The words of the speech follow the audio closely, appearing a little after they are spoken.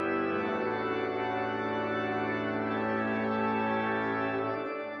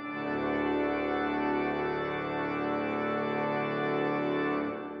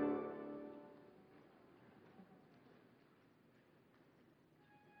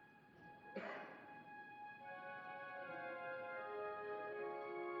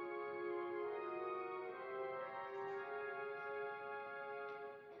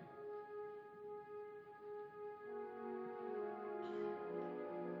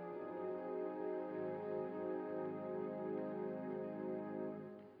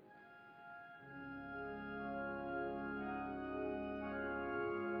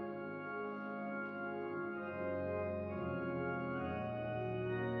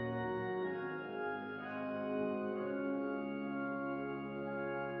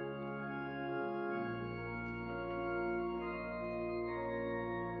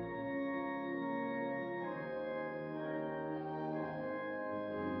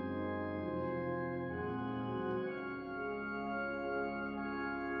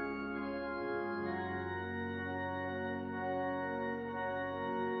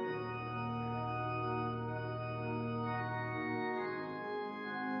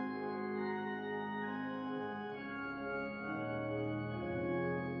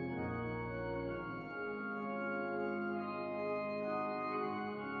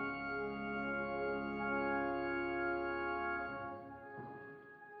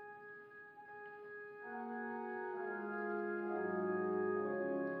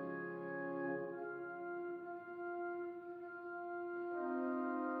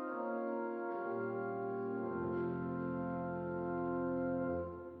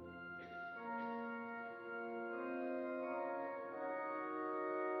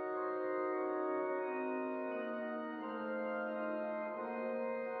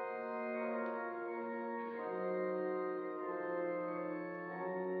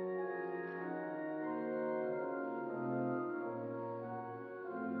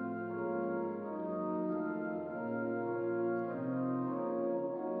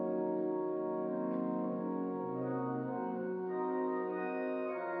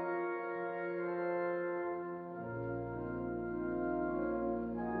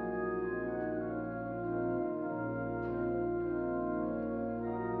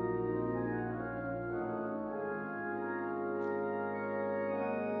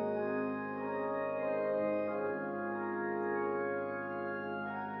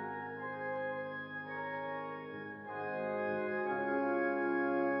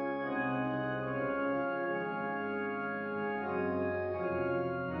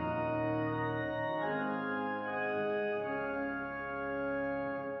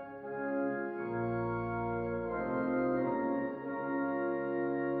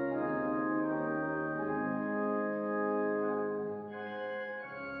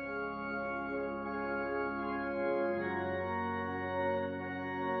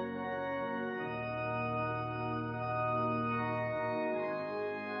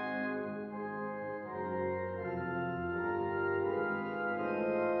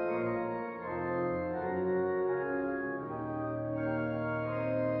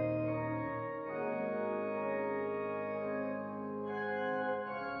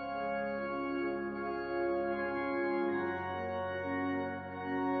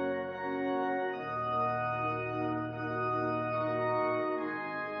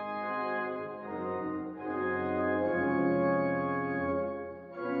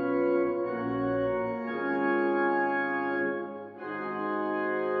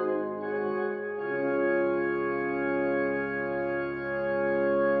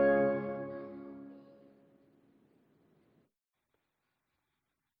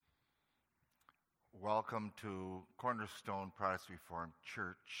Welcome to Cornerstone Protestant Reformed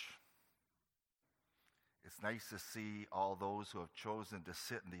Church. It's nice to see all those who have chosen to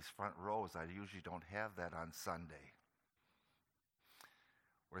sit in these front rows. I usually don't have that on Sunday.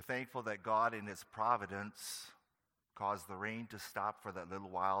 We're thankful that God in His providence caused the rain to stop for that little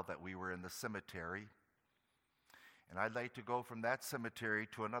while that we were in the cemetery. And I'd like to go from that cemetery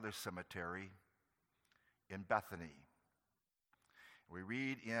to another cemetery in Bethany. We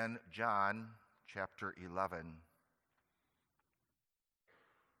read in John chapter 11.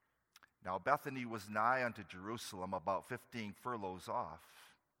 Now Bethany was nigh unto Jerusalem, about 15 furlongs off.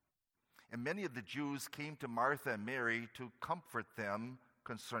 And many of the Jews came to Martha and Mary to comfort them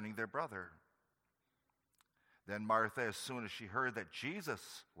concerning their brother. Then Martha, as soon as she heard that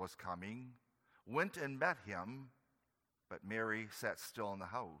Jesus was coming, went and met him, but Mary sat still in the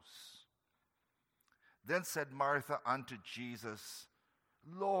house. Then said Martha unto Jesus,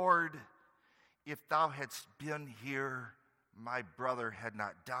 Lord, if thou hadst been here, my brother had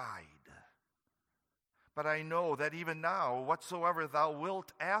not died. But I know that even now, whatsoever thou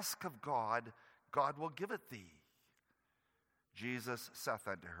wilt ask of God, God will give it thee. Jesus saith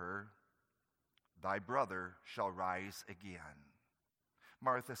unto her, Thy brother shall rise again.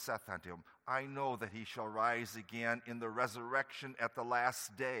 Martha saith unto him, I know that he shall rise again in the resurrection at the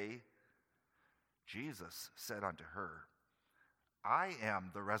last day. Jesus said unto her, I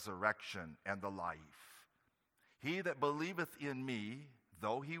am the resurrection and the life. He that believeth in me,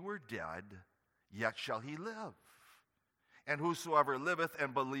 though he were dead, yet shall he live. And whosoever liveth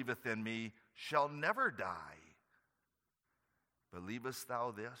and believeth in me shall never die. Believest thou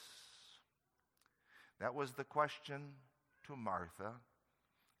this? That was the question to Martha,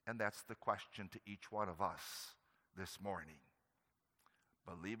 and that's the question to each one of us this morning.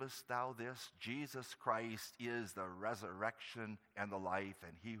 Believest thou this? Jesus Christ is the resurrection and the life,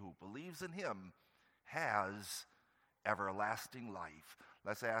 and he who believes in him has everlasting life.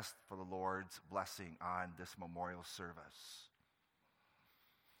 Let's ask for the Lord's blessing on this memorial service.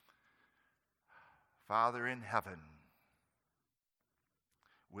 Father in heaven,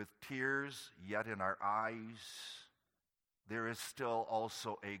 with tears yet in our eyes, there is still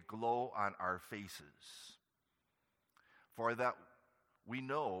also a glow on our faces. For that we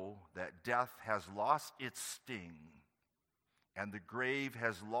know that death has lost its sting and the grave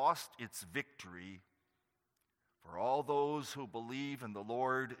has lost its victory for all those who believe in the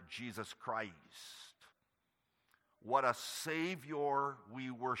Lord Jesus Christ. What a Savior we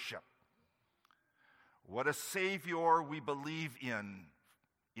worship. What a Savior we believe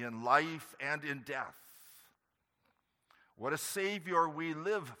in life and in death. What a Savior we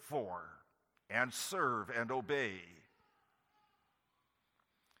live for and serve and obey.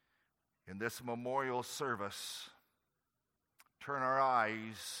 In this memorial service, turn our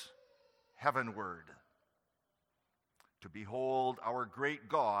eyes heavenward to behold our great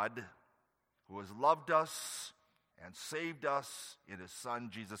God who has loved us and saved us in his Son,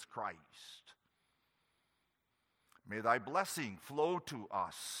 Jesus Christ. May thy blessing flow to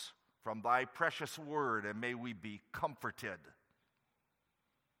us from thy precious word, and may we be comforted.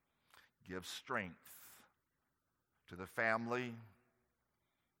 Give strength to the family,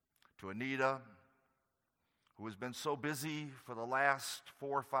 to Anita, who has been so busy for the last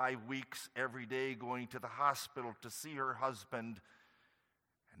 4 or 5 weeks every day going to the hospital to see her husband,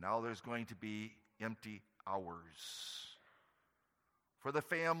 and now there's going to be empty hours. For the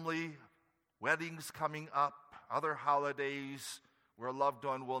family, weddings coming up, other holidays where a loved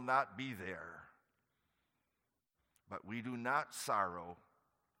one will not be there. But we do not sorrow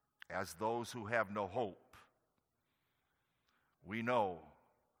as those who have no hope. We know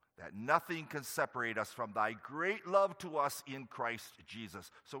that nothing can separate us from thy great love to us in Christ Jesus.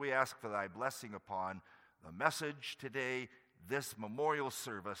 So we ask for thy blessing upon the message today, this memorial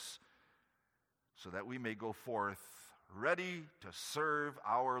service, so that we may go forth ready to serve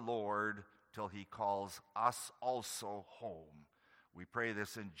our Lord till he calls us also home. We pray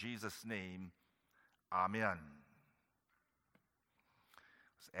this in Jesus' name. Amen. I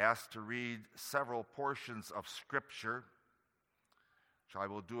was asked to read several portions of Scripture, which I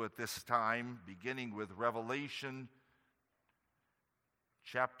will do at this time, beginning with Revelation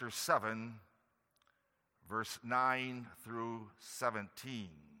chapter 7, verse 9 through 17.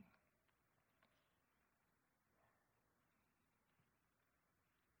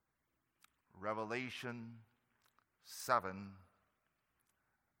 Revelation 7,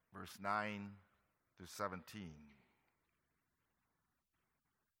 verse 9 through 17.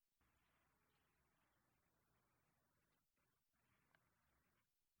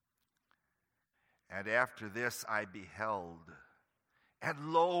 And after this I beheld,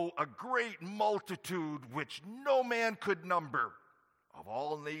 And lo, a great multitude which no man could number, of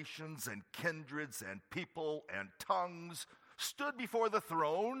all nations and kindreds and people and tongues, stood before the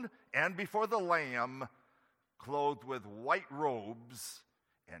throne and before the Lamb, clothed with white robes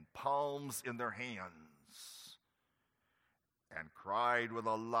and palms in their hands, and cried with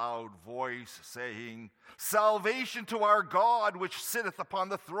a loud voice, saying, Salvation to our God, which sitteth upon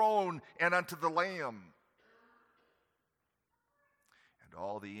the throne, and unto the Lamb. And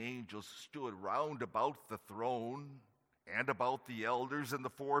all the angels stood round about the throne, and about the elders and the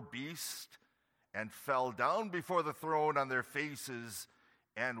four beasts, and fell down before the throne on their faces,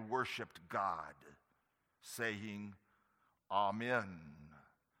 and worshipped God, saying, Amen.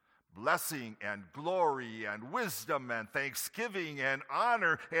 Blessing and glory and wisdom and thanksgiving and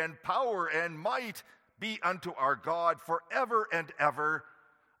honor and power and might be unto our God forever and ever.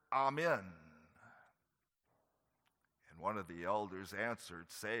 Amen. And one of the elders answered,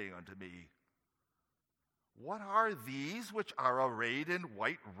 saying unto me, What are these which are arrayed in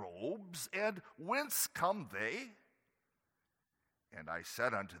white robes, and whence come they? And I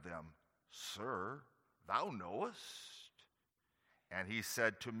said unto them, Sir, thou knowest. And he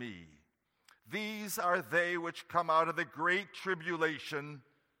said to me, These are they which come out of the great tribulation,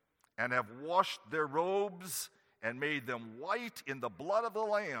 and have washed their robes, and made them white in the blood of the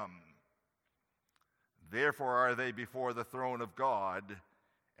Lamb. Therefore are they before the throne of God,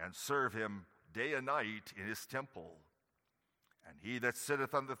 and serve him day and night in his temple. And he that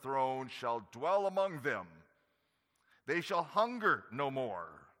sitteth on the throne shall dwell among them. They shall hunger no more,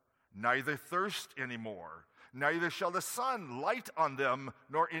 neither thirst any more, neither shall the sun light on them,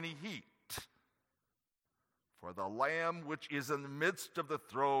 nor any heat. For the Lamb which is in the midst of the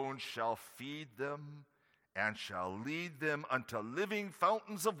throne shall feed them, and shall lead them unto living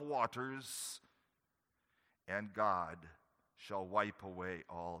fountains of waters, and God shall wipe away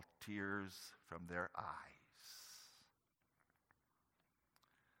all tears from their eyes.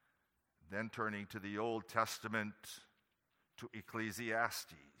 Then turning to the Old Testament, to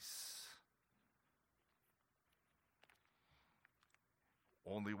Ecclesiastes.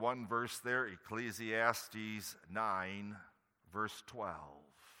 Only one verse there, Ecclesiastes 9, verse 12.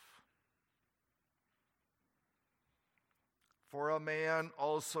 For a man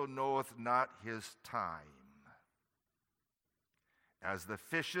also knoweth not his time, as the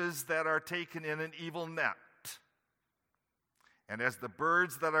fishes that are taken in an evil net, and as the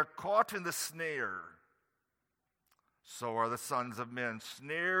birds that are caught in the snare, so are the sons of men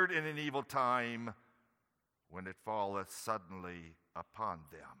snared in an evil time, when it falleth suddenly upon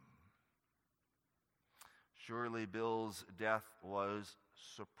them. Surely Bill's death was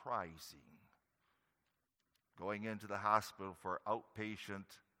surprising. Going into the hospital for outpatient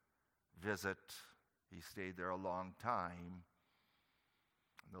visit, he stayed there a long time.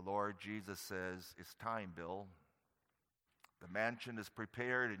 And the Lord Jesus says, It's time, Bill. The mansion is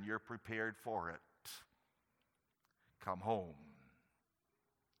prepared and you're prepared for it. Come home.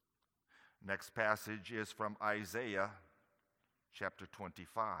 Next passage is from Isaiah chapter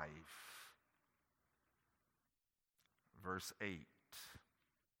 25, verse 8.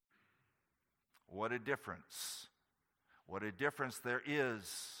 What a difference. What a difference there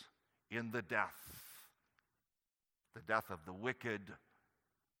is in the death of the wicked,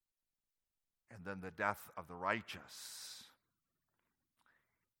 and then the death of the righteous.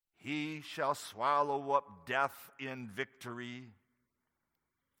 He shall swallow up death in victory,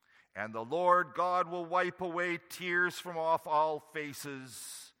 and the Lord God will wipe away tears from off all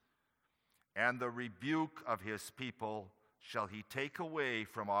faces, and the rebuke of his people shall he take away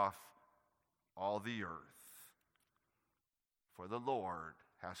from off all the earth. For the Lord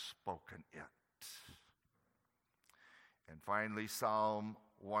has spoken it. And finally, Psalm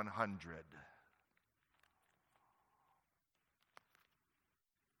 100.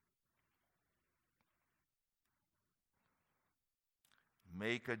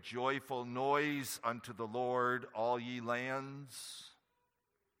 Make a joyful noise unto the Lord, all ye lands.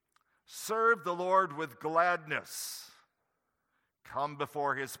 Serve the Lord with gladness. Come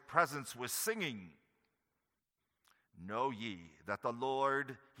before his presence with singing. Know ye that the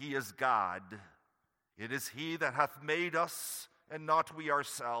Lord, he is God. It is he that hath made us, and not we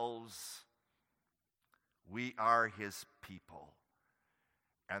ourselves. We are his people,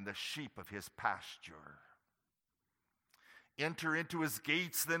 and the sheep of his pasture. Enter into his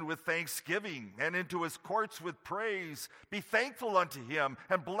gates then with thanksgiving, and into his courts with praise. Be thankful unto him,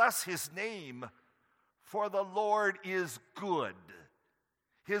 and bless his name. For the Lord is good.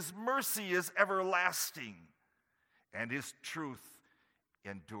 His mercy is everlasting, and his truth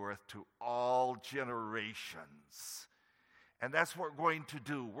endureth to all generations. And that's what we're going to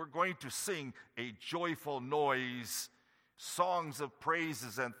do. We're going to sing a joyful noise, songs of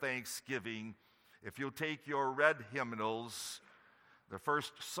praises and thanksgiving. If you'll take your red hymnals, the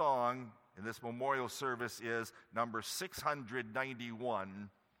first song in this memorial service is number 691,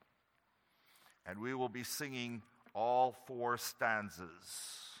 and we will be singing all 4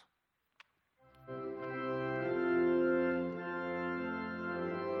 stanzas.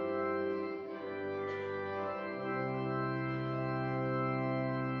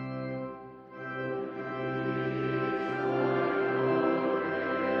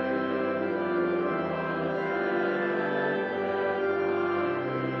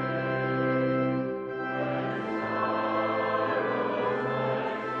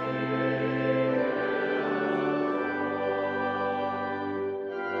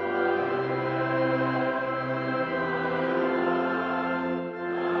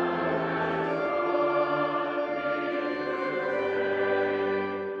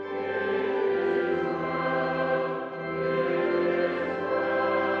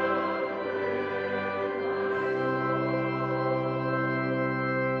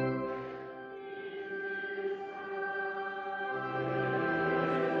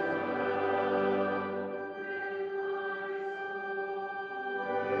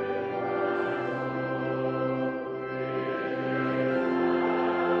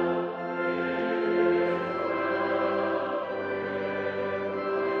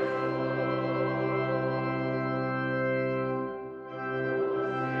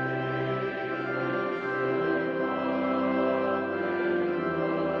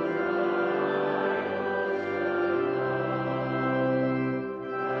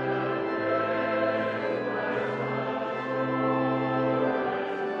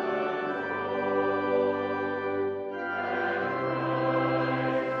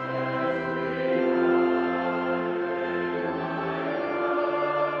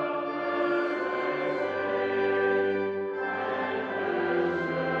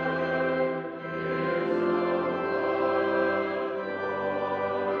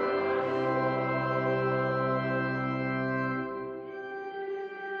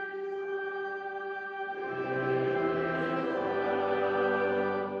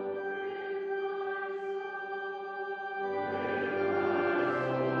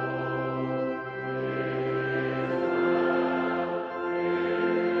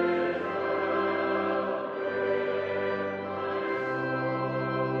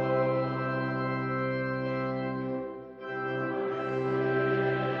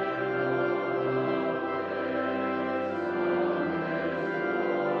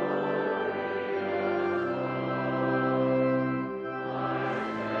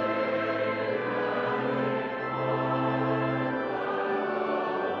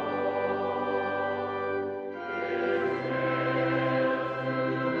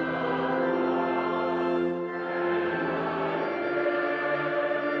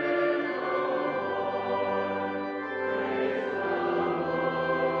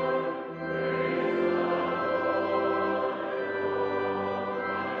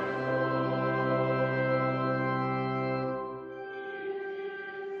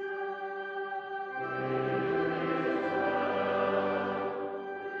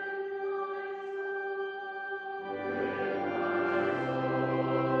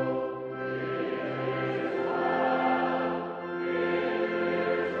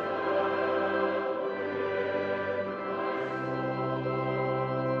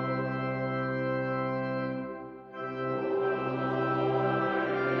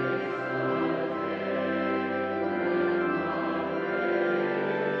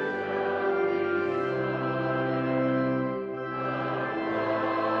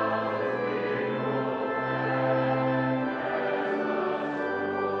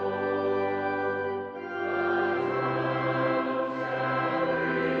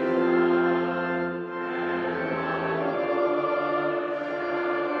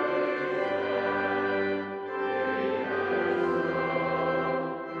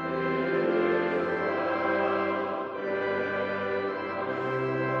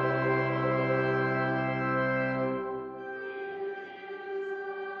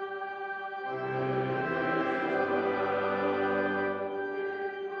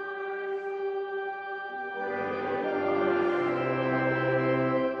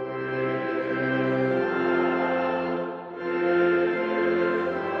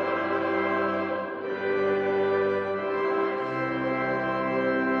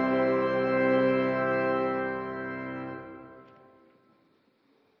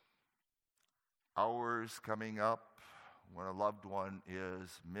 Hours coming up when a loved one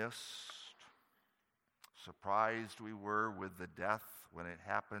is missed. surprised we were with the death when it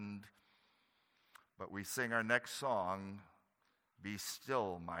happened. But we sing our next song, Be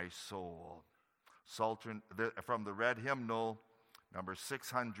Still, My Soul. Psalter, from the red hymnal, number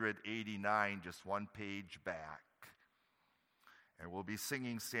 689, just one page back. And we'll be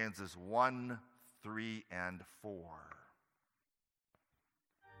singing stanzas 1, 3, and 4.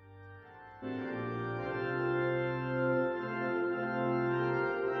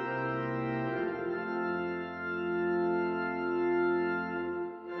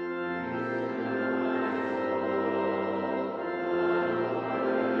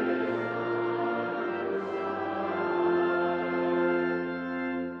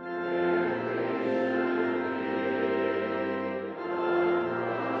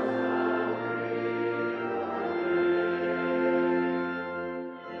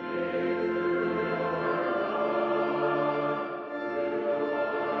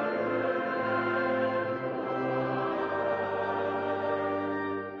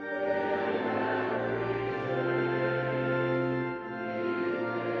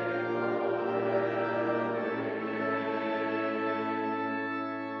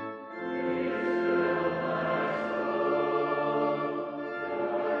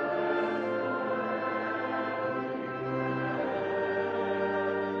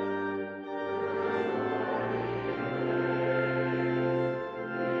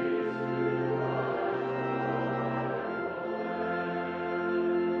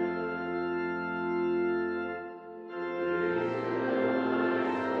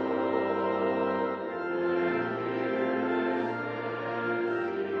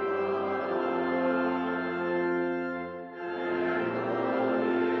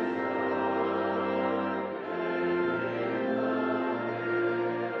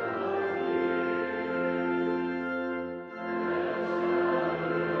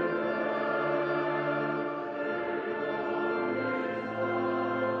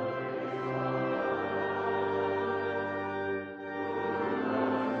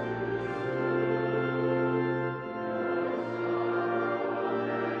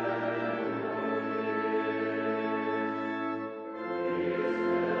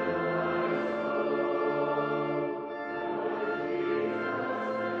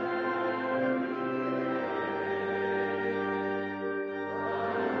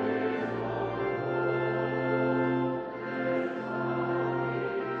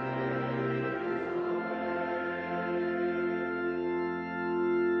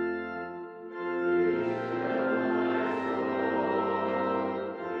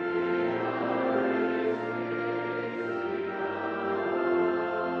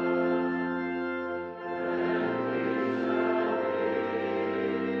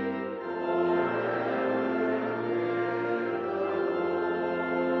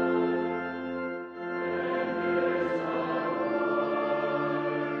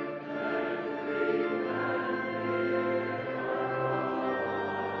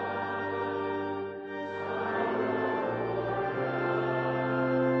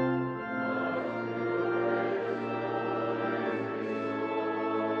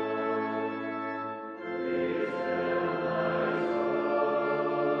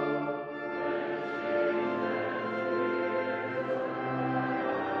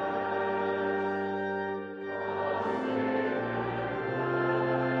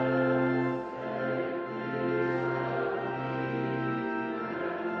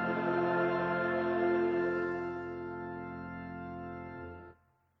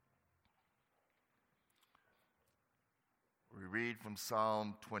 Read from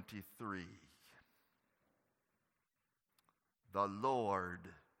Psalm 23. The Lord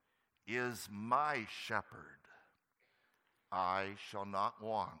is my shepherd, I shall not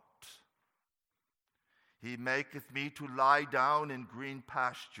want. He maketh me to lie down in green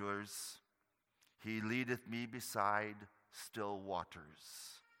pastures. He leadeth me beside still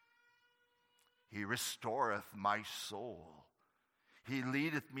waters. He restoreth my soul. He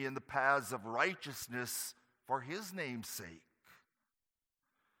leadeth me in the paths of righteousness for his name's sake.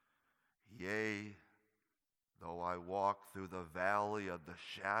 Yea, though I walk through the valley of the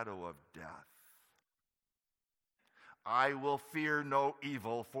shadow of death, I will fear no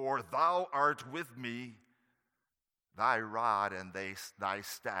evil, for thou art with me. Thy rod and thy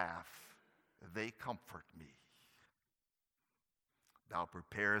staff, they comfort me. Thou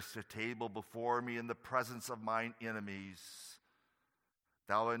preparest a table before me in the presence of mine enemies.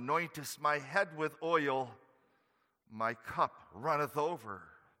 Thou anointest my head with oil, my cup runneth over.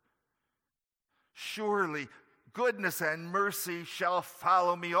 Surely goodness and mercy shall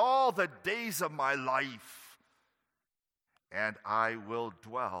follow me all the days of my life, and I will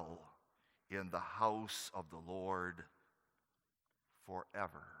dwell in the house of the Lord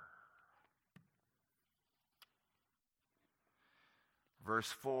forever.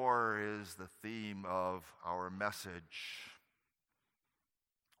 Verse 4 is the theme of our message,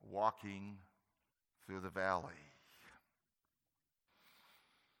 walking through the valley.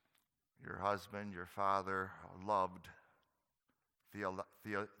 Your husband, your father loved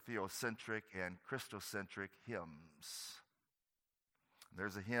theocentric and Christocentric hymns.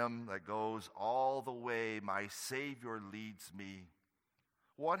 There's a hymn that goes, "All the way my Savior leads me.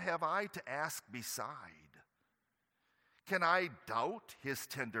 What have I to ask beside? Can I doubt his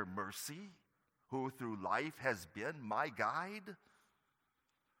tender mercy, who through life has been my guide?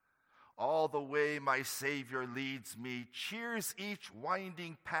 All the way my Savior leads me, cheers each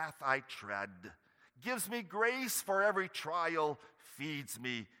winding path I tread, gives me grace for every trial, feeds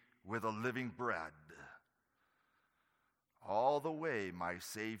me with a living bread. All the way my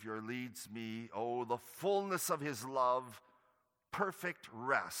Savior leads me, oh, the fullness of his love, perfect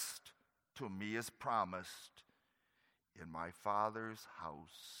rest to me is promised in my Father's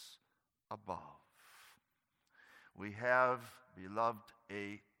house above." We have, beloved,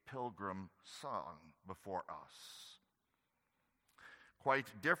 a pilgrim song before us.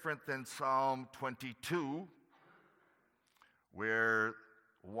 Quite different than Psalm 22, where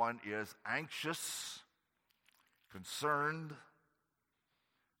one is anxious, concerned.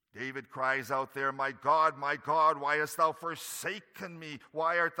 David cries out there, my God, why hast thou forsaken me?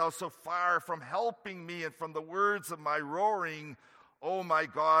 Why art thou so far from helping me and from the words of my roaring? O my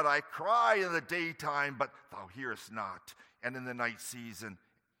God, I cry in the daytime, but thou hearest not, and in the night season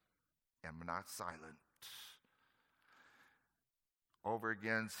am not silent." Over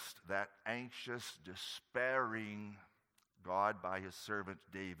against that anxious, despairing God by his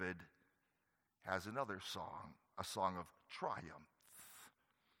servant David has another song, a song of triumph.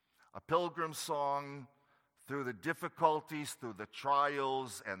 A pilgrim song through the difficulties, through the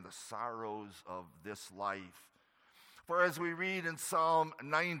trials and the sorrows of this life. For as we read in Psalm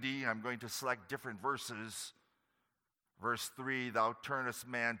 90, I'm going to select different verses. Verse 3, "Thou turnest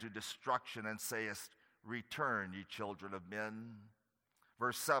man to destruction and sayest, Return, ye children of men."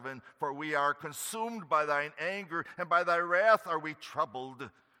 Verse 7, "For we are consumed by thine anger, and by thy wrath are we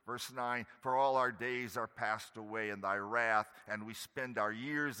troubled." Verse 9, "For all our days are passed away in thy wrath, and we spend our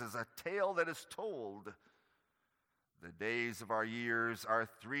years as a tale that is told. The days of our years are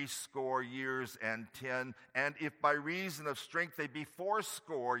 80 years and 10, and if by reason of strength they be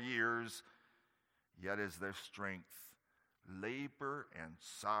 80 years, yet is their strength labor and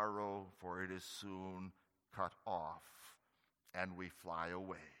sorrow, for it is soon cut off, and we fly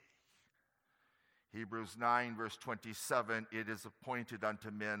away." Hebrews 9, verse 27, "It is appointed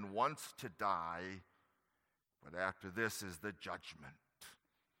unto men once to die, but after this is the judgment."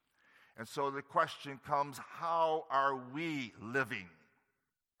 And so the question comes, how are we living?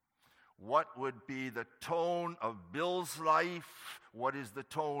 What would be the tone of Bill's life? What is the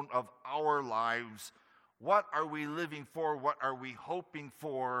tone of our lives? What are we living for? What are we hoping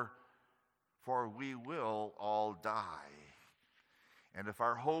for? For we will all die. And if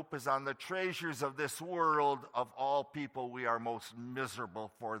our hope is on the treasures of this world, of all people we are most miserable,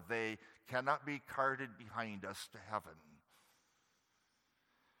 for they cannot be carted behind us to heaven.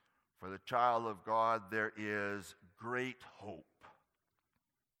 For the child of God, there is great hope.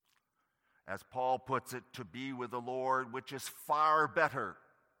 As Paul puts it, to be with the Lord, which is far better.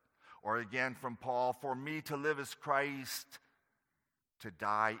 Or again from Paul, "For me to live is Christ, to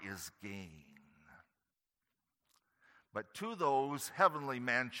die is gain." But to those heavenly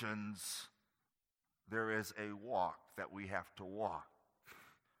mansions, there is a walk that we have to walk.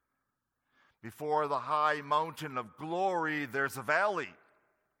 Before the high mountain of glory, there's a valley,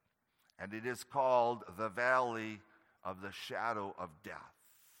 and it is called the valley of the shadow of death.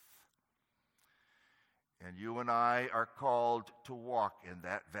 And you and I are called to walk in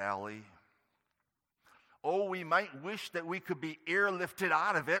that valley. Oh, we might wish that we could be airlifted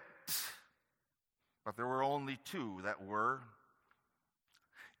out of it, but there were only two that were.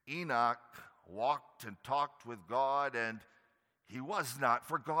 Enoch walked and talked with God, and he was not,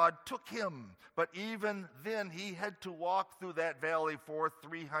 for God took him. But even then, he had to walk through that valley for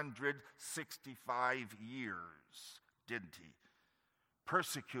 365 years, didn't he?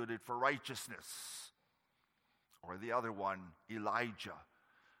 Persecuted for righteousness. Or the other one, Elijah.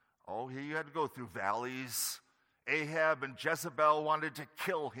 Oh, he had to go through valleys. Ahab and Jezebel wanted to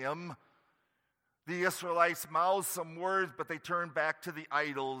kill him. The Israelites mouthed some words, but they turned back to the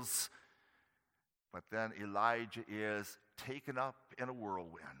idols. But then Elijah is taken up in a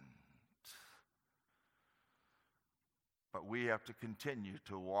whirlwind. But we have to continue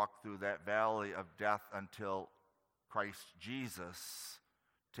to walk through that valley of death until Christ Jesus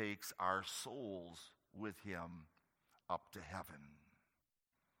takes our souls with him up to heaven.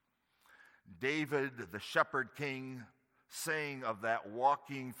 David, the shepherd king, sang of that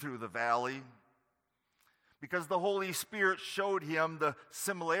walking through the valley because the Holy Spirit showed him the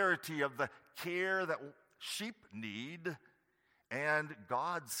similarity of the care that sheep need and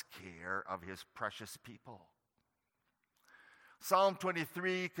God's care of his precious people. Psalm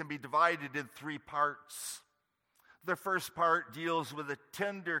 23 can be divided in 3 parts. The first part deals with the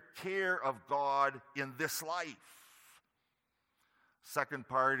tender care of God in this life. Second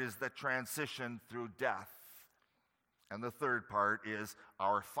part is the transition through death. And the third part is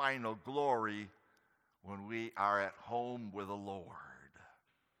our final glory when we are at home with the Lord.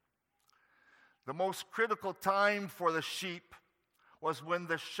 The most critical time for the sheep was when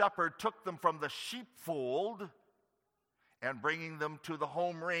the shepherd took them from the sheepfold and bringing them to the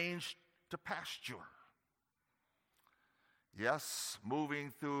home range to pasture. Yes,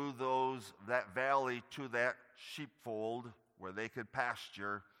 moving through that valley to that sheepfold where they could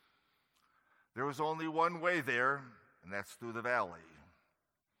pasture, there was only one way there, and that's through the valley.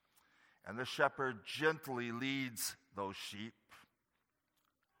 And the shepherd gently leads those sheep.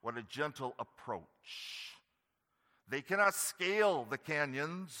 What a gentle approach. They cannot scale the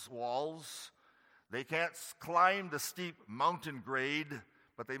canyon's walls. They can't climb the steep mountain grade,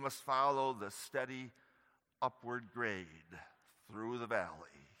 but they must follow the steady upward grade through the valley.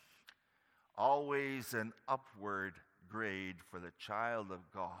 Always an upward grade for the child of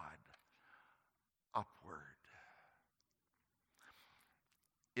God. Upward.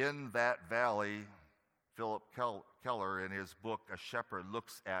 In that valley, Philip Keller, in his book, A Shepherd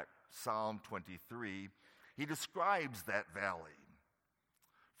Looks at Psalm 23, he describes that valley.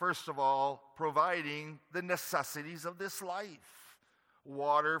 First of all, providing the necessities of this life.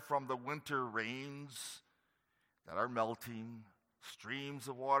 Water from the winter rains that are melting, streams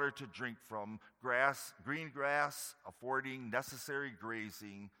of water to drink from, green grass affording necessary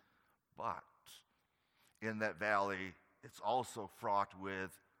grazing. But in that valley, it's also fraught with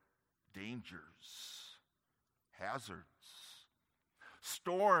dangers, hazards,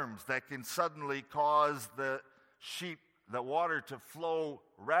 storms that can suddenly cause the water to flow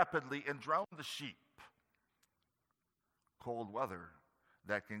rapidly and drown the sheep. Cold weather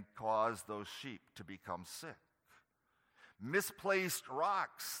that can cause those sheep to become sick. Misplaced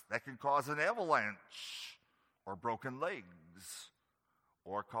rocks that can cause an avalanche or broken legs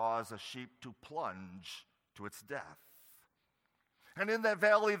or cause a sheep to plunge to its death. And in that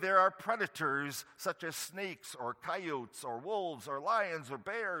valley there are predators such as snakes or coyotes or wolves or lions or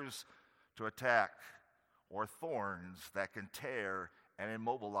bears to attack, or thorns that can tear and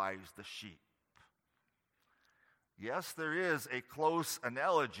immobilize the sheep. Yes, there is a close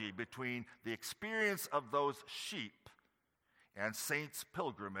analogy between the experience of those sheep and saints'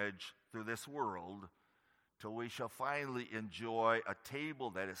 pilgrimage through this world till we shall finally enjoy a table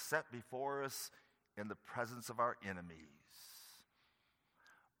that is set before us in the presence of our enemies.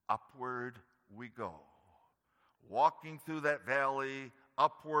 Upward we go, walking through that valley,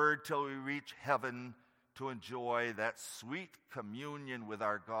 upward till we reach heaven to enjoy that sweet communion with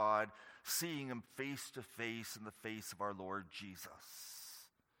our God, seeing him face to face in the face of our Lord Jesus.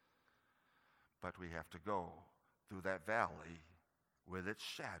 But we have to go through that valley with its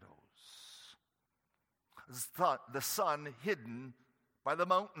shadows. The sun hidden by the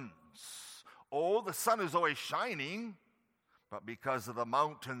mountains. Oh, the sun is always shining, but because of the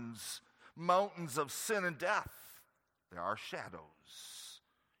mountains of sin and death, there are shadows.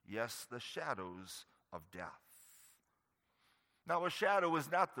 Yes, the shadows of death. Now, a shadow is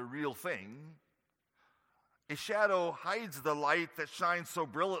not the real thing. A shadow hides the light that shines so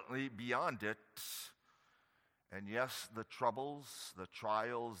brilliantly beyond it. And yes, the troubles, the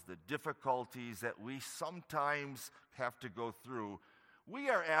trials, the difficulties that we sometimes have to go through, we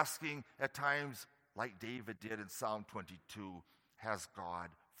are asking at times, like David did in Psalm 22, has God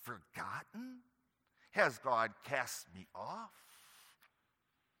forgotten? Has God cast me off?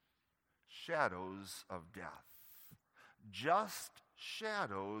 Shadows of death. Just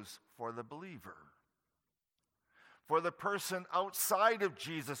shadows for the believer. For the person outside of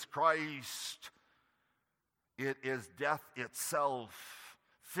Jesus Christ, it is death itself,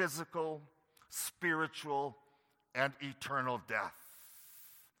 physical, spiritual, and eternal death.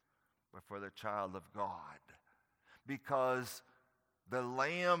 But for the child of God, because the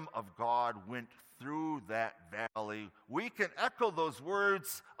Lamb of God went through that valley, we can echo those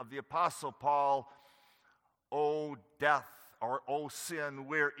words of the Apostle Paul, O death, or O sin,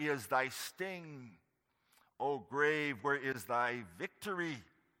 where is thy sting? O grave, where is thy victory?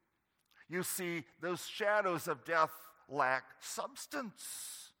 You see, those shadows of death lack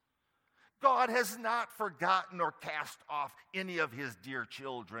substance. God has not forgotten or cast off any of his dear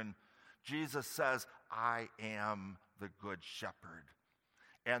children. Jesus says, I am the good shepherd,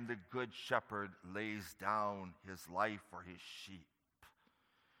 and the good shepherd lays down his life for his sheep.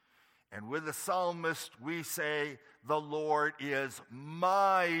 And with the psalmist, we say, the Lord is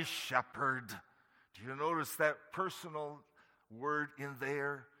my shepherd. Do you notice that personal word in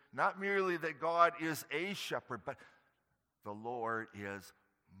there? Not merely that God is a shepherd, but the Lord is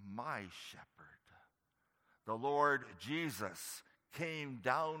my shepherd. The Lord Jesus came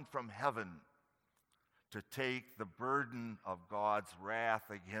down from heaven to take the burden of God's wrath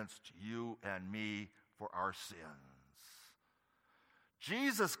against you and me for our sins.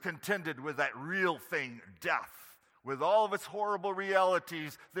 Jesus contended with that real thing, death, with all of its horrible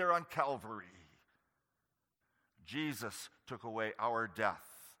realities there on Calvary. Jesus took away our death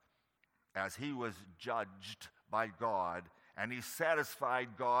as he was judged by God, and he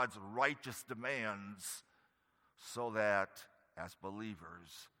satisfied God's righteous demands so that, as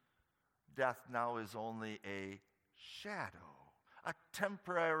believers, death now is only a shadow, a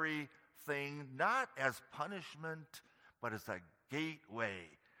temporary thing, not as punishment, but as a gateway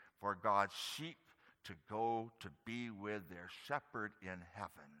for God's sheep to go to be with their shepherd in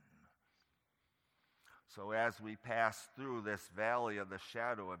heaven. So as we pass through this valley of the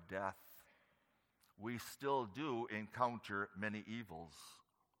shadow of death, we still do encounter many evils.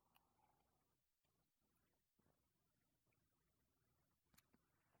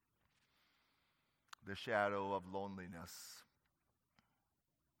 The shadow of loneliness.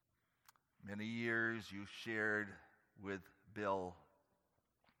 Many years you shared with Bill,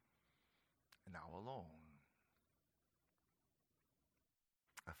 and now alone.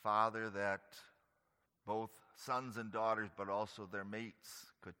 A father that both sons and daughters, but also their mates,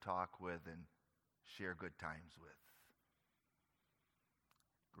 could talk with and share good times with.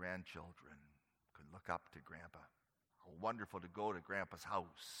 Grandchildren could look up to Grandpa. How wonderful to go to Grandpa's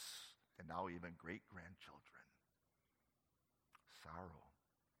house, and now even great-grandchildren. Sorrow.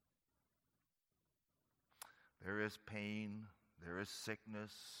 There is pain, there is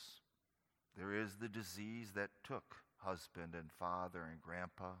sickness, there is the disease that took husband and father and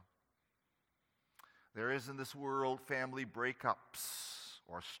grandpa. There is in this world family breakups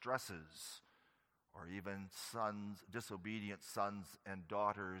or stresses, or even disobedient sons and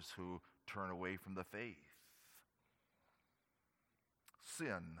daughters who turn away from the faith.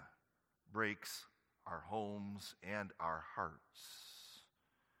 Sin breaks our homes and our hearts.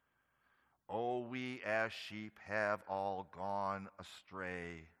 Oh, we as sheep have all gone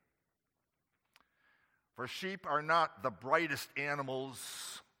astray. For sheep are not the brightest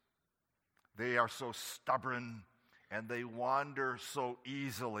animals. They are so stubborn and they wander so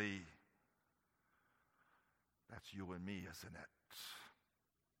easily. That's you and me, isn't it?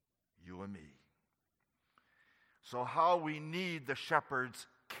 You and me. So how we need the shepherd's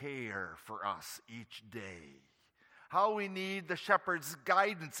care for us each day. How we need the shepherd's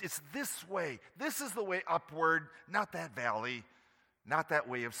guidance. It's this way. This is the way upward, not that valley, not that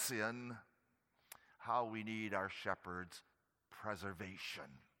way of sin. How we need our shepherd's preservation.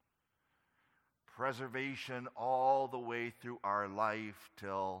 Preservation all the way through our life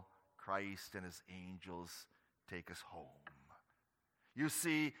till Christ and his angels take us home. You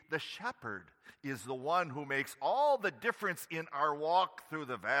see, the shepherd is the one who makes all the difference in our walk through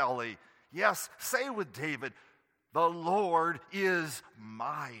the valley. Yes, say with David, the Lord is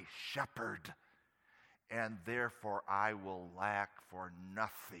my shepherd, and therefore I will lack for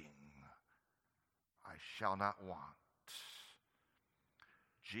nothing. I shall not want.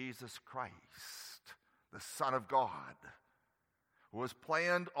 Jesus Christ, the Son of God, who has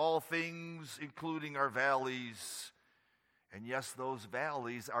planned all things, including our valleys. And yes, those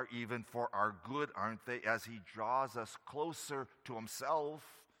valleys are even for our good, aren't they, as he draws us closer to himself.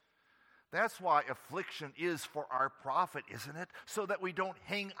 That's why affliction is for our profit, isn't it? So that we don't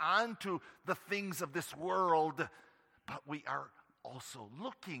hang on to the things of this world, but we are also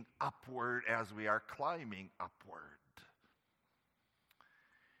looking upward as we are climbing upward.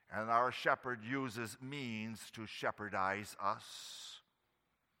 And our shepherd uses means to shepherdize us.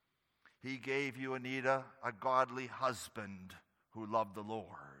 He gave you, Anita, a godly husband who loved the Lord.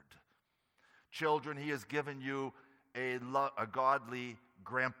 Children, he has given you a godly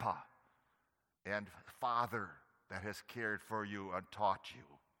grandpa and father that has cared for you and taught you.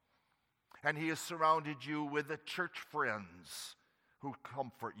 And he has surrounded you with the church friends who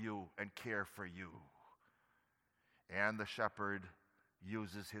comfort you and care for you. And the shepherd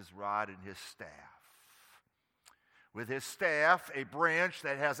uses his rod and his staff. with his staff, a branch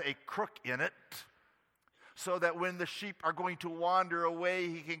that has a crook in it, so that when the sheep are going to wander away,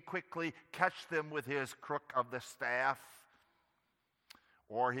 he can quickly catch them with his crook of the staff,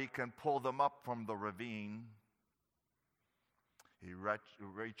 or he can pull them up from the ravine. He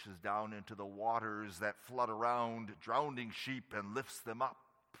reaches down into the waters that flood around drowning sheep and lifts them up.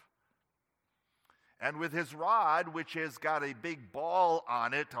 And with his rod, which has got a big ball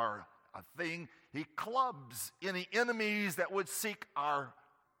on it, or a thing, he clubs any enemies that would seek our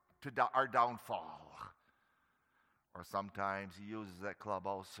downfall. Or sometimes he uses that club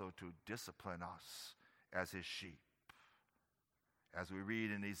also to discipline us as his sheep. As we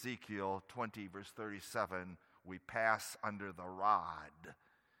read in Ezekiel 20, verse 37, we pass under the rod.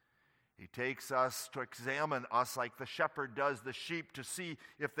 He takes us to examine us like the shepherd does the sheep to see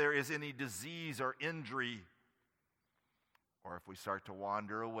if there is any disease or injury. Or if we start to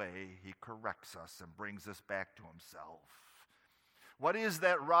wander away, he corrects us and brings us back to himself. What is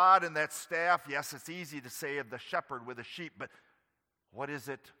that rod and that staff? Yes, it's easy to say of the shepherd with the sheep, but what is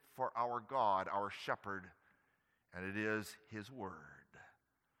it for our God, our shepherd? And it is his word.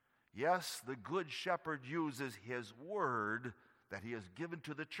 Yes, the good shepherd uses his word that he has given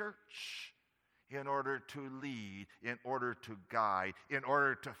to the church in order to lead, in order to guide, in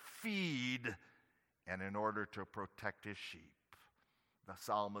order to feed, and in order to protect his sheep. The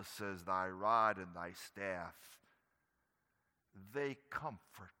psalmist says, "Thy rod and thy staff, they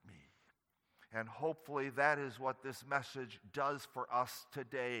comfort me." And hopefully that is what this message does for us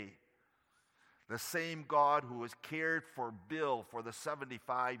today. The same God who has cared for Bill for the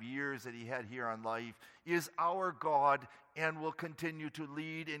 75 years that he had here on life is our God and will continue to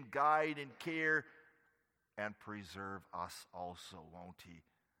lead and guide and care and preserve us also, won't he?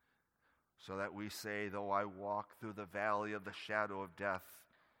 So that we say, though I walk through the valley of the shadow of death,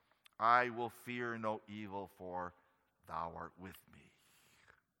 I will fear no evil, for thou art with me.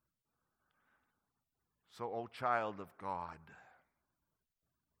 So, O child of God,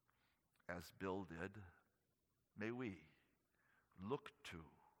 as Bill did, may we look to,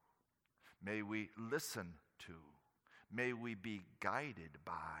 may we listen to, may we be guided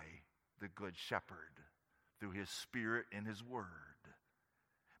by the Good Shepherd through his Spirit and his Word.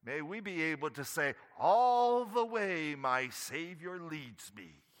 May we be able to say, all the way my Savior leads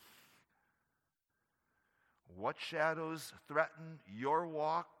me. What shadows threaten your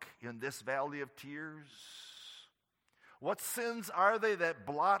walk in this valley of tears? What sins are they that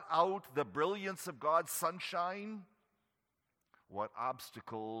blot out the brilliance of God's sunshine? What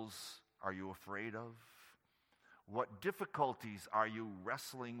obstacles are you afraid of? What difficulties are you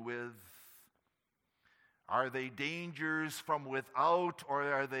wrestling with? Are they dangers from without, or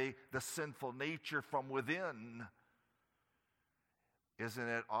are they the sinful nature from within? Isn't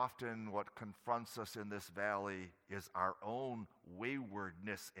it often what confronts us in this valley is our own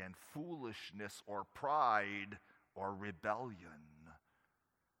waywardness and foolishness or pride or rebellion?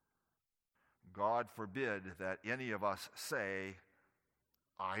 God forbid that any of us say,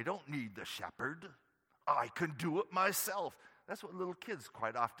 I don't need the shepherd. I can do it myself. That's what little kids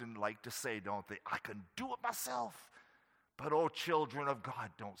quite often like to say, don't they? I can do it myself. But, oh, children of God,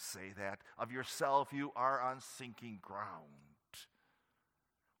 don't say that. Of yourself, you are on sinking ground.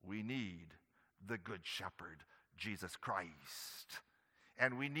 We need the Good Shepherd, Jesus Christ.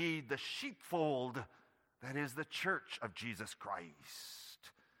 And we need the sheepfold that is the church of Jesus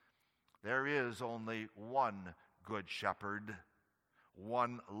Christ. There is only one Good Shepherd,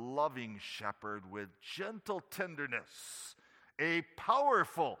 one loving shepherd with gentle tenderness, a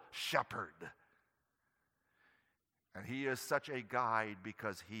powerful shepherd. And he is such a guide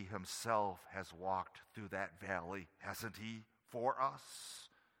because he himself has walked through that valley, hasn't he, for us?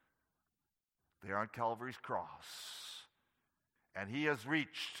 There on Calvary's cross. And he has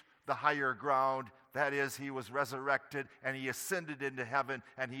reached the higher ground. That is, he was resurrected and he ascended into heaven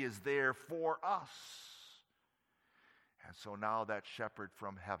and he is there for us. And so now that shepherd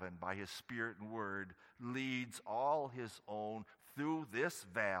from heaven, by his Spirit and word, leads all his own through this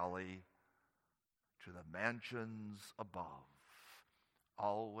valley to the mansions above,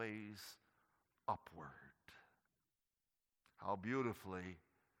 always upward. How beautifully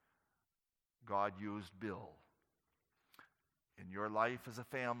God used Bill in your life as a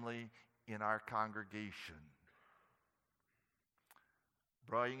family, in our congregation,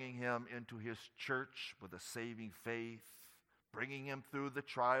 bringing him into his church with a saving faith, bringing him through the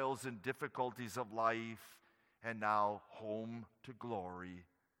trials and difficulties of life, and now home to glory,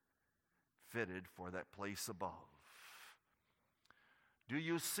 fitted for that place above. Do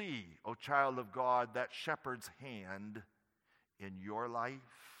you see, O child of God, that shepherd's hand in your life?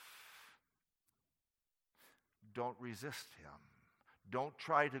 don't resist him. Don't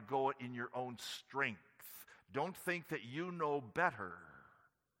try to go in your own strength. Don't think that you know better.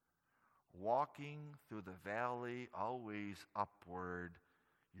 Walking through the valley, always upward,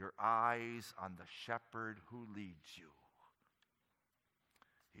 your eyes on the shepherd who leads you.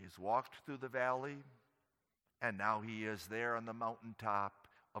 He's walked through the valley, and now he is there on the mountaintop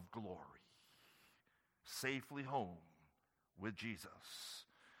of glory, safely home with Jesus.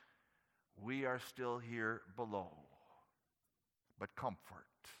 We are still here below, but comfort.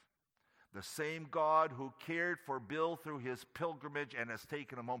 The same God who cared for Bill through his pilgrimage and has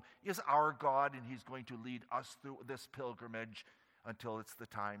taken him home is our God, and he's going to lead us through this pilgrimage until it's the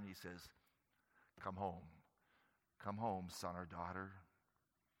time he says, come home. Come home, son or daughter.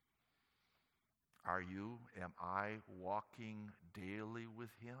 Am I walking daily with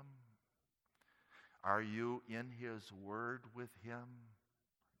him? Are you in his word with him?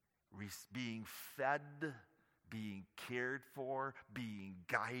 Being fed, being cared for, being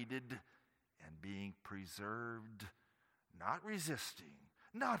guided, and being preserved, not resisting,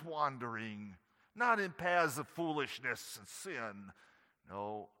 not wandering, not in paths of foolishness and sin.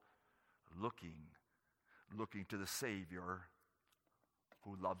 No, looking to the Savior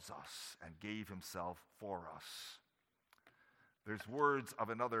who loves us and gave himself for us. There's words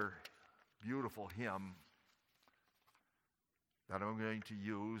of another beautiful hymn that I'm going to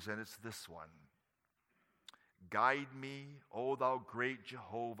use, and it's this one. Guide me, O thou great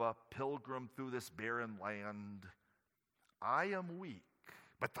Jehovah, pilgrim through this barren land. I am weak,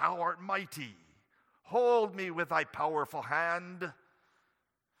 but thou art mighty. Hold me with thy powerful hand.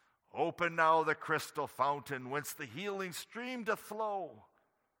 Open now the crystal fountain whence the healing stream doth flow.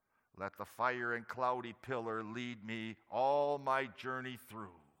 Let the fire and cloudy pillar lead me all my journey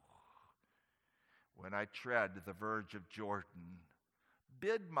through. When I tread the verge of Jordan,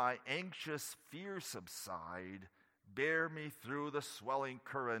 bid my anxious fear subside. Bear me through the swelling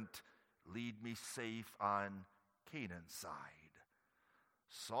current. Lead me safe on Canaan's side.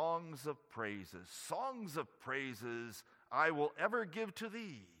 Songs of praises I will ever give to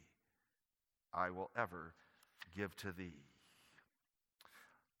thee. I will ever give to thee.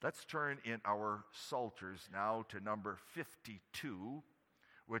 Let's turn in our Psalters now to number 52,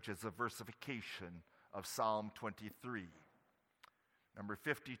 which is a versification of Psalm 23. Number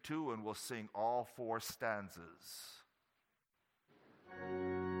 52, and we'll sing all 4 stanzas.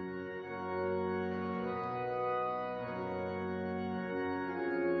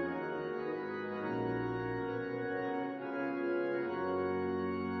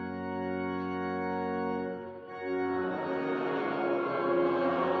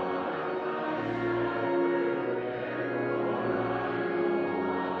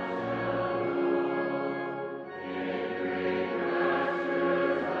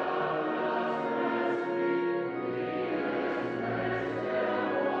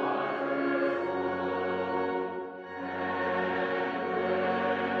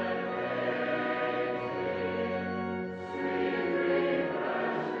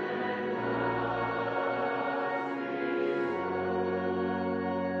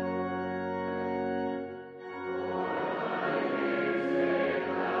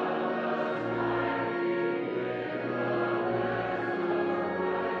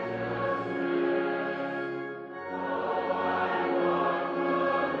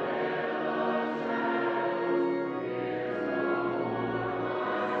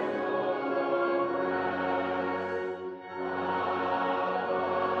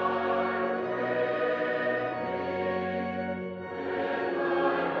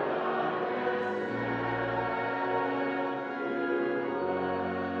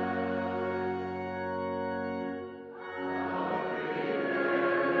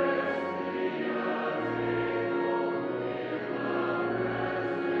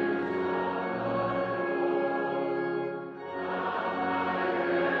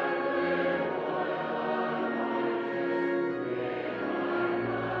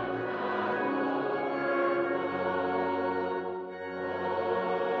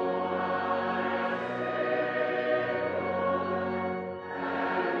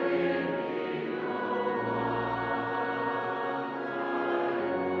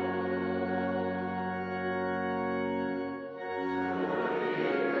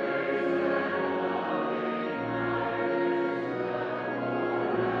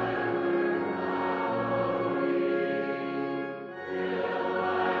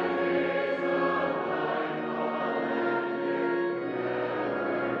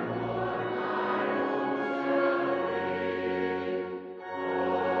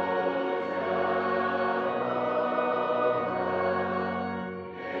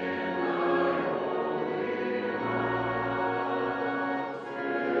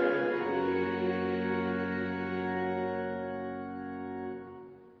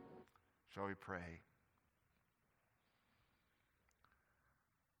 Shall we pray?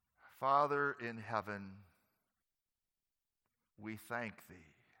 Father in heaven, we thank thee.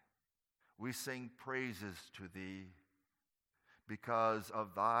 We sing praises to thee because of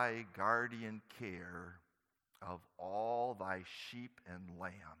thy guardian care of all thy sheep and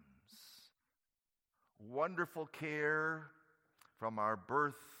lambs. Wonderful care from our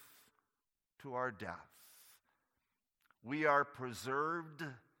birth to our death. We are preserved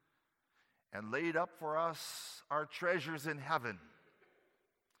and laid up for us our treasures in heaven.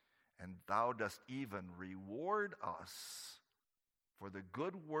 And thou dost even reward us for the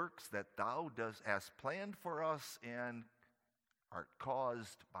good works that thou hast planned for us and art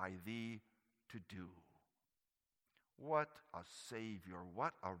caused by thee to do. What a Savior,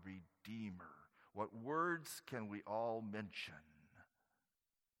 what a Redeemer. What words can we all mention?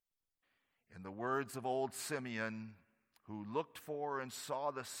 In the words of old Simeon, who looked for and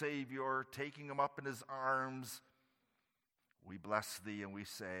saw the Savior, taking him up in his arms, we bless thee and we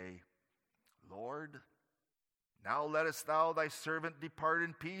say, Lord, now lettest thou thy servant depart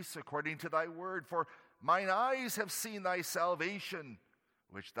in peace according to thy word, for mine eyes have seen thy salvation,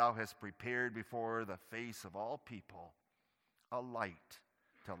 which thou hast prepared before the face of all people, a light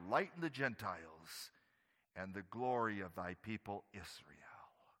to lighten the Gentiles and the glory of thy people Israel.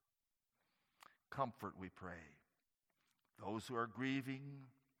 Comfort, we pray, those who are grieving.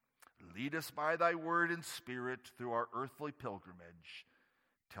 Lead us by thy word and spirit through our earthly pilgrimage,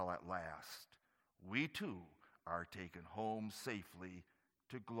 till at last we too are taken home safely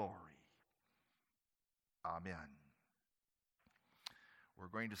to glory. Amen. We're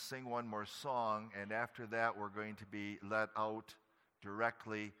going to sing one more song, and after that we're going to be led out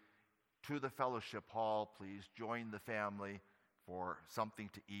directly to the fellowship hall. Please join the family for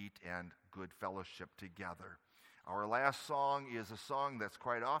something to eat and good fellowship together. Our last song is a song that's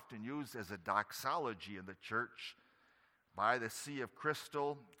quite often used as a doxology in the church, By the Sea of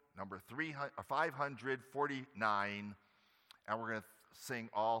Crystal, number 549, and we're going to sing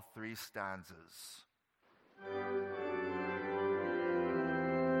all three stanzas.